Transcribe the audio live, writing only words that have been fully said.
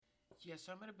Yes,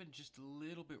 I might have been just a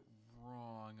little bit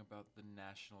wrong about the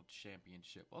national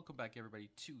championship. Welcome back, everybody,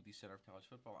 to the Center of College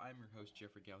Football. I'm your host,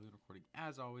 Jeffrey Galhoun, recording,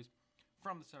 as always,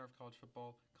 from the Center of College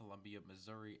Football, Columbia,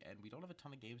 Missouri. And we don't have a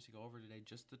ton of games to go over today,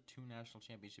 just the two national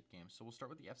championship games. So we'll start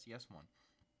with the FCS one.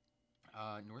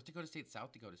 North Dakota State,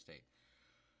 South Dakota State.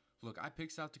 Look, I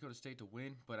picked South Dakota State to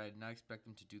win, but I did not expect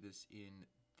them to do this in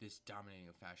this dominating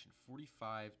of fashion.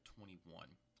 45-21.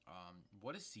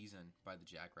 What a season by the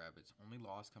Jackrabbits. Only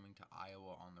loss coming to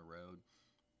Iowa on the road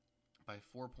by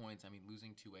 4 points. I mean,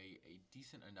 losing to a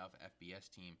decent enough FBS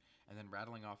team and then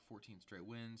rattling off 14 straight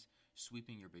wins,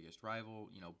 sweeping your biggest rival,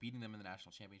 beating them in the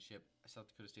national championship, South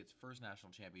Dakota State's first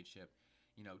national championship,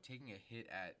 taking a hit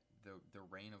at the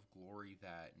reign of glory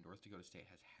that North Dakota State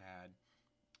has had.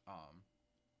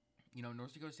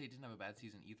 North Dakota State didn't have a bad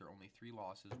season either. Only 3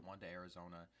 losses, 1 to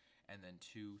Arizona, and then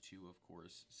 2 to, of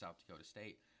course, South Dakota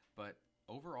State. But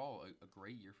overall, a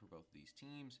great year for both of these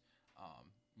teams. I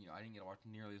didn't get to watch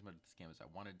nearly as much of this game as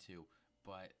I wanted to,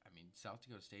 but, South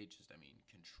Dakota State just,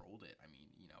 controlled it.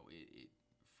 It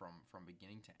from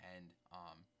beginning to end.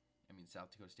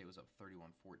 South Dakota State was up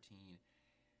 31-14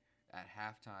 at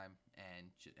halftime,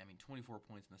 and 24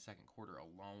 points in the second quarter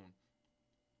alone,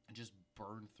 and just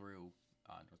burned through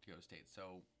North Dakota State.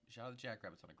 So shout out to the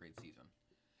Jackrabbits on a great season.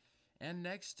 And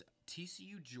next,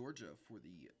 TCU Georgia for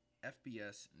the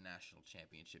FBS National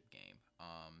Championship game.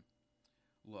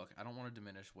 Look, I don't want to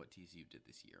diminish what TCU did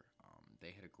this year. They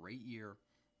had a great year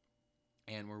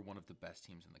and were one of the best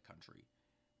teams in the country.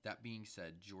 That being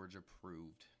said, Georgia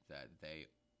proved that they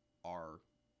are,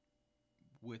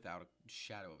 without a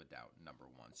shadow of a doubt, number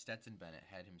one. Stetson Bennett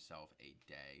had himself a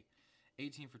day.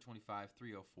 18 for 25,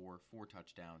 304, 4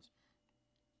 touchdowns.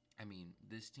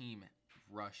 This team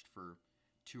rushed for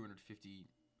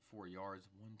 254 yards.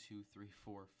 1, 2, 3,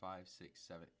 4, 5, 6,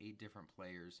 7, 8 different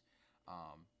players.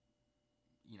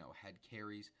 Had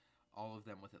carries, all of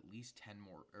them with at least 10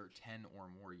 or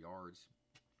more yards,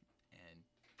 and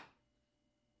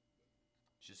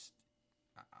just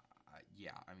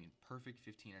perfect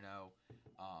 15-0.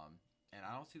 And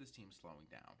I don't see this team slowing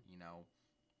down.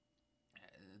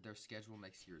 Their schedule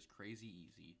next year is crazy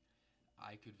easy.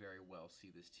 I could very well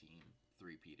see this team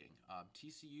three-peating.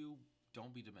 TCU,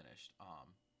 don't be diminished.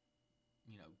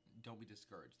 Don't be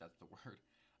discouraged. That's the word.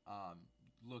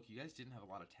 Look, you guys didn't have a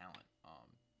lot of talent.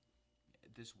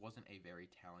 This wasn't a very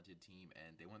talented team,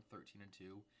 and they went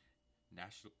 13-2.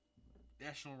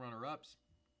 National runner-ups,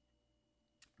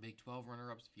 Big 12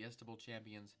 runner-ups, Fiesta Bowl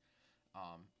champions,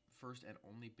 first and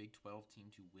only Big 12 team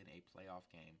to win a playoff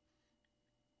game.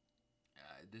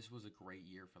 This was a great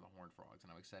year for the Horned Frogs,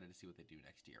 and I'm excited to see what they do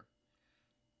next year.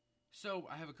 So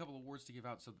I have a couple of awards to give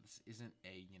out, so this isn't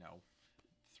a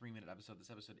 3-minute episode.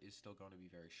 This episode is still going to be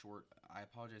very short. I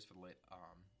apologize for the late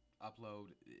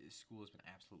upload. School has been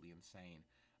absolutely insane.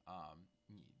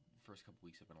 First couple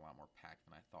weeks have been a lot more packed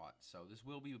than I thought, so this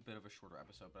will be a bit of a shorter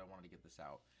episode, but I wanted to get this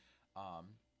out.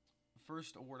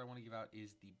 First award I want to give out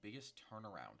is the biggest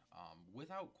turnaround.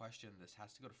 Without question, this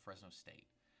has to go to Fresno State.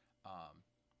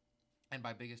 And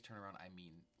by biggest turnaround, I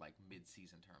mean like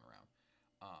mid-season turnaround.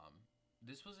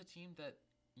 This was a team that,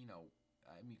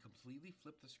 completely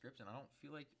flipped the script, and I don't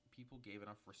feel like people gave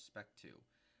enough respect to.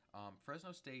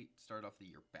 Fresno State started off the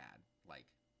year bad.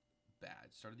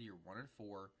 Started the year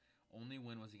 1-4. Only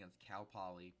win was against Cal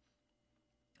Poly.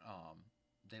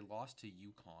 They lost to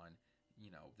UConn.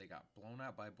 They got blown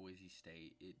out by Boise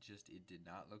State. It did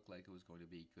not look like it was going to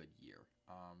be a good year.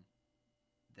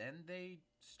 Then they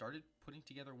started putting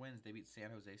together wins. They beat San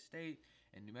Jose State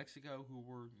and New Mexico, who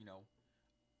were,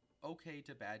 okay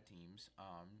to bad teams.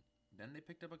 Then they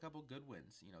picked up a couple good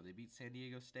wins. They beat San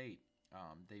Diego State.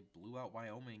 They blew out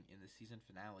Wyoming in the season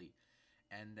finale.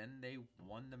 And then they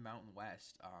won the Mountain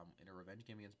West in a revenge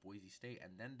game against Boise State.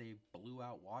 And then they blew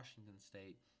out Washington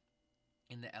State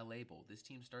in the LA Bowl. This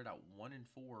team started out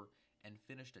 1-4 and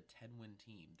finished a 10-win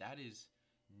team. That is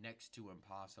next to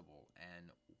impossible, and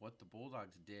what the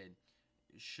Bulldogs did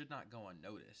should not go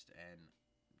unnoticed, and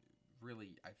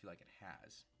really I feel like it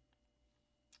has.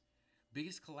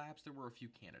 Biggest collapse, there were a few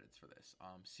candidates for this.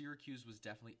 Syracuse was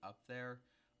definitely up there,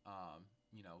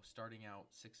 starting out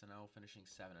 6-0, finishing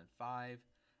 7-5.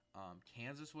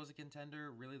 Kansas was a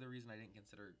contender. Really the reason I didn't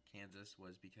consider Kansas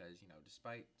was because,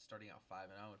 despite starting out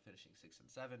 5-0 and finishing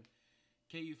 6-7,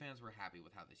 KU fans were happy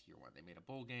with how this year went. They made a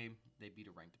bowl game, they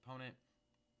beat a ranked opponent.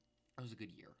 It was a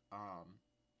good year.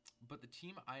 But the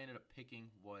team I ended up picking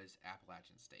was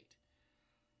Appalachian State.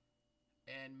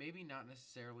 And maybe not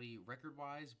necessarily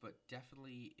record-wise, but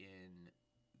definitely in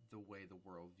the way the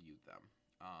world viewed them.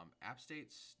 App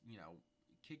State's,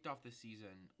 kicked off this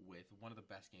season with one of the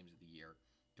best games of the year,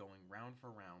 going round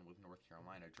for round with North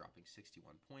Carolina dropping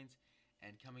 61 points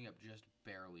and coming up just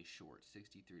barely short,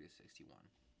 63 to 61.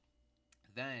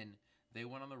 Then they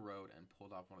went on the road and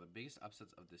pulled off one of the biggest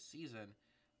upsets of the season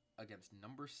against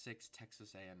number 6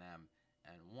 Texas A&M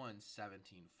and won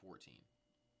 17-14.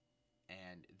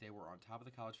 And they were on top of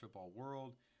the college football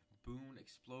world. Boone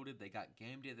exploded. They got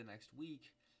game day the next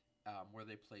week where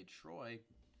they played Troy,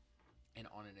 and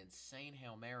on an insane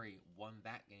Hail Mary won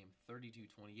that game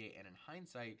 32-28. And in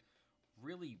hindsight,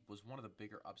 really was one of the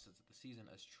bigger upsets of the season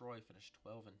as Troy finished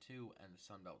 12-2 and the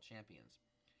Sun Belt champions.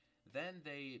 Then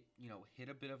they, hit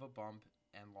a bit of a bump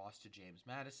and lost to James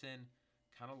Madison,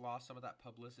 kind of lost some of that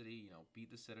publicity,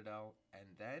 beat the Citadel, and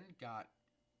then got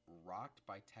rocked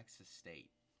by Texas State.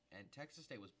 And Texas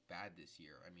State was bad this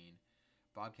year. I mean,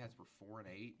 Bobcats were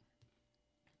 4-8,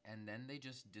 and then they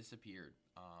just disappeared.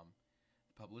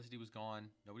 The publicity was gone.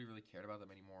 Nobody really cared about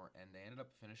them anymore, and they ended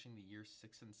up finishing the year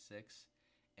 6-6.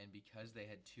 And because they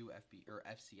had two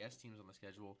FCS teams on the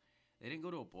schedule, they didn't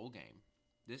go to a bowl game.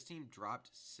 This team dropped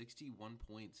 61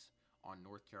 points on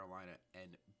North Carolina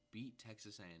and beat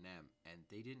Texas A&M, and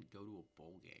they didn't go to a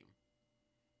bowl game.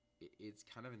 It's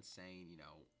kind of insane,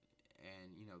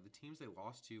 And, the teams they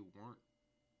lost to weren't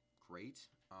great.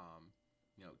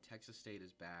 Texas State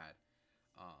is bad.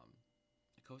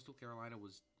 Coastal Carolina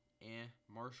was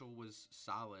Marshall was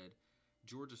solid.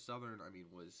 Georgia Southern,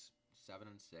 was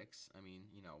 7-6.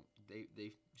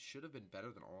 They should have been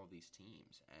better than all of these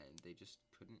teams, and they just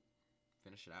couldn't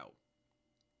finish it out.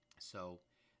 So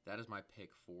that is my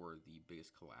pick for the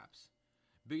biggest collapse.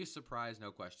 Biggest surprise,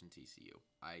 no question, TCU.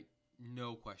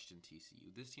 No question,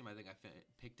 TCU. This team, I think I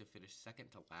picked to finish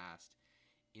second to last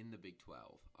in the Big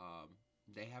 12.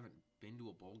 They haven't been to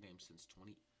a bowl game since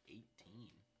 2018.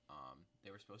 They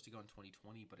were supposed to go in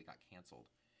 2020, but it got canceled.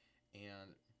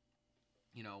 And,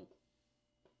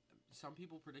 some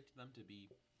people predicted them to be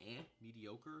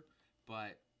mediocre,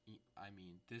 but,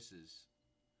 this is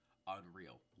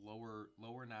unreal.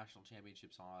 Lower national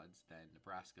championships odds than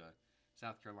Nebraska,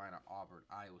 South Carolina, Auburn,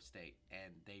 Iowa State,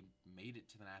 and they made it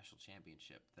to the national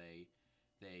championship. They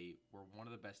were one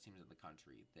of the best teams in the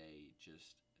country.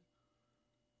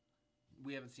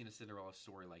 We haven't seen a Cinderella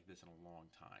story like this in a long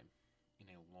time.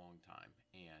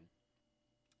 And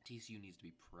TCU needs to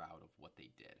be proud of what they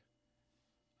did.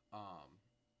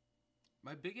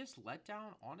 My biggest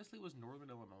letdown, honestly, was Northern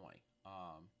Illinois.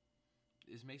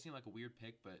 This may seem like a weird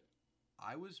pick, but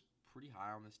I was pretty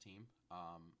high on this team.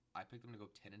 I picked them to go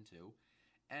 10-2,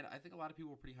 and I think a lot of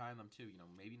people were pretty high on them too.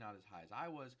 Maybe not as high as I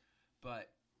was, but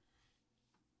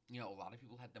a lot of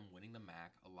people had them winning the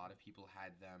MAC. A lot of people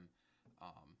had them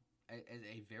as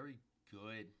a very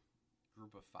good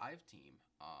Group of 5 team.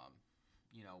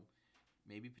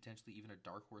 Maybe potentially even a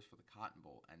dark horse for the Cotton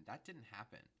Bowl, and that didn't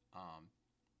happen.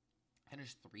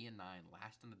 Finished 3-9,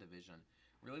 last in the division.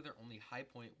 Really, their only high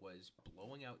point was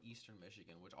blowing out Eastern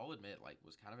Michigan, which I'll admit,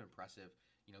 was kind of impressive.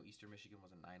 Eastern Michigan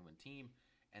was a 9-win team,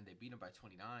 and they beat them by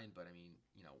 29. But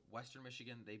Western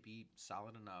Michigan they beat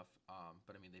solid enough.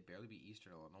 But they barely beat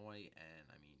Eastern Illinois, and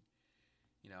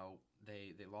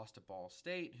they lost to Ball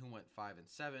State, who went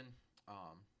 5-7.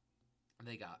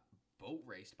 They got boat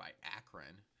raced by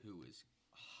Akron, who is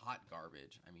hot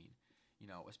garbage.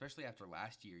 Especially after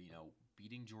last year,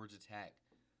 beating Georgia Tech,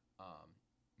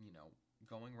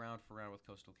 going round for round with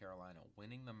Coastal Carolina,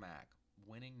 winning the MAC,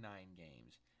 winning 9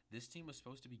 games. This team was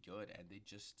supposed to be good, and they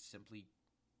just simply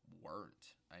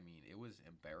weren't. It was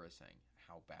embarrassing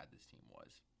how bad this team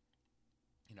was.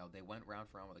 They went round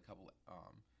for round with a couple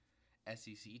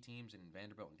SEC teams in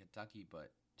Vanderbilt and Kentucky,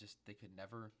 but just they could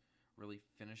never really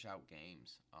finish out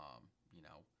games.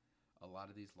 A lot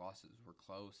of these losses were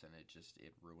close, and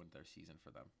it ruined their season for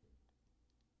them.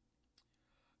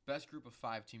 Best Group of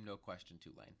 5 team, no question,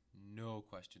 Tulane. No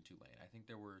question, Tulane. I think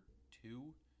there were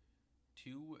two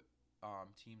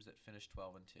teams that finished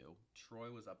 12-2.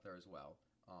 Troy was up there as well.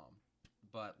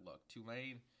 But look,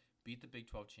 Tulane beat the Big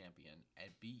 12 champion and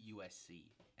beat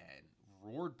USC and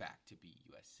roared back to beat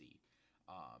USC.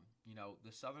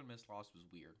 The Southern Miss loss was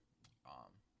weird.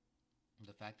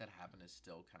 The fact that happened is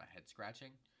still kind of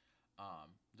head-scratching.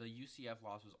 The UCF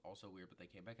loss was also weird, but they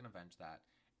came back and avenged that.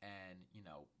 And,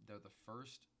 they're the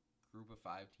first Group of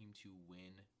 5 team to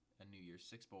win a New Year's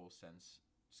Six Bowl since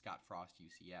Scott Frost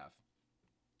UCF.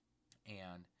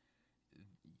 And,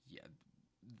 yeah,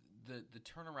 the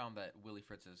turnaround that Willie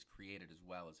Fritz has created as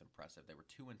well is impressive. They were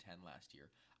 2-10 last year.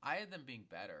 I had them being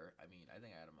better. I think I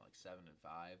had them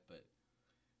 7-5, but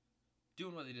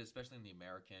doing what they did, especially in the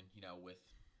American, with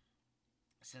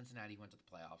Cincinnati went to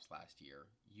the playoffs last year.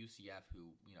 UCF,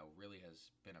 who, really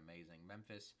has been amazing.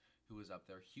 Memphis, who was up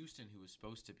there. Houston, who was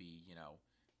supposed to be,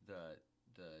 the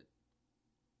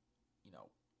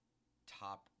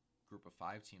top group of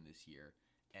 5 team this year,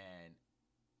 and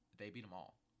they beat them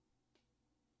all.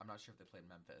 I'm not sure if they played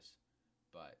Memphis,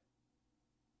 but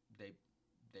they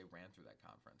ran through that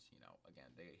conference.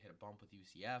 Again, they hit a bump with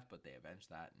UCF, but they avenged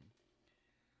that. And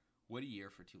what a year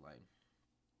for Tulane.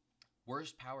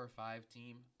 Worst Power 5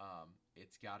 team,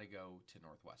 it's got to go to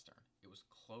Northwestern. It was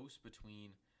close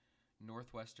between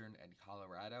Northwestern and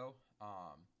Colorado,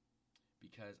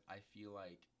 because I feel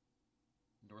like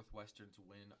Northwestern's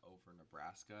win over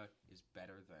Nebraska is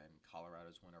better than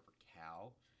Colorado's win over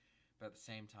Cal. But at the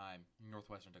same time,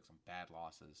 Northwestern took some bad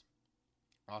losses.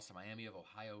 Lost to Miami of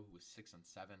Ohio, who was 6-7,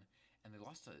 and they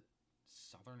lost to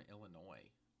Southern Illinois,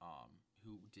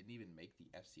 who didn't even make the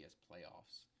FCS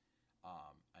playoffs.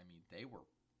 They were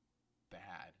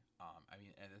bad.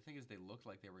 And the thing is, they looked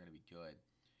like they were going to be good.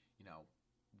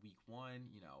 Week 1,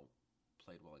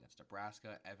 played well against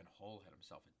Nebraska. Evan Hull had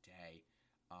himself a day,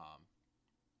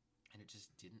 and it just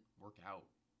didn't work out.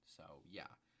 So yeah.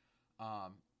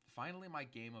 Finally, my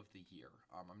game of the year.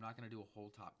 I'm not going to do a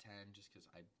whole top 10 just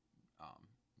because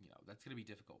that's going to be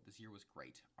difficult. This year was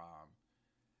great.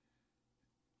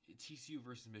 TCU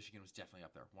versus Michigan was definitely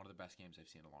up there. One of the best games I've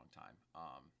seen in a long time.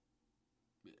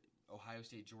 Ohio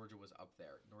State, Georgia was up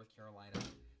there. North Carolina,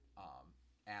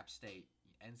 App State,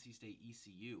 NC State,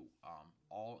 ECU,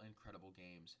 all incredible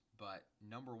games. But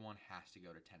number 1 has to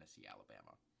go to Tennessee,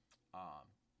 Alabama.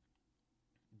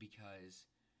 Because,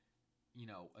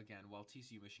 again, while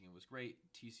TCU, Michigan was great,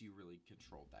 TCU really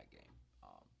controlled that game.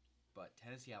 But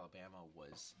Tennessee, Alabama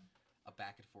was a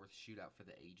back-and-forth shootout for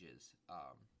the ages.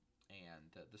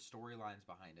 And the storylines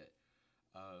behind it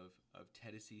of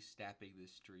Tennessee snapping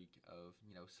this streak of,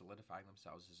 solidifying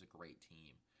themselves as a great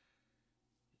team.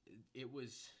 It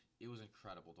was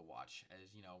incredible to watch.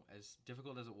 As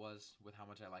difficult as it was with how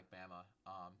much I like Bama,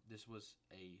 this was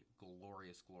a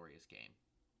glorious, glorious game.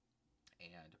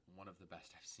 And one of the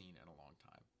best I've seen in a long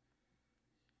time.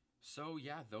 So,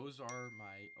 yeah, those are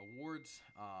my awards.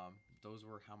 Those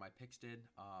were how my picks did.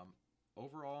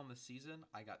 Overall in the season,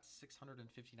 I got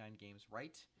 659 games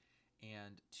right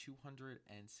and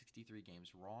 263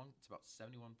 games wrong. It's about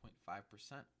 71.5%.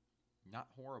 Not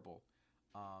horrible.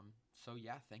 So,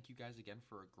 yeah, thank you guys again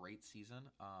for a great season.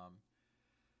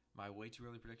 My way too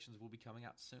early predictions will be coming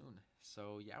out soon.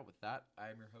 So, yeah, with that,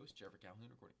 I'm your host, Jeffrey Calhoun,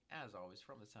 recording, as always,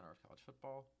 from the Center of College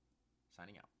Football,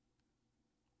 signing out.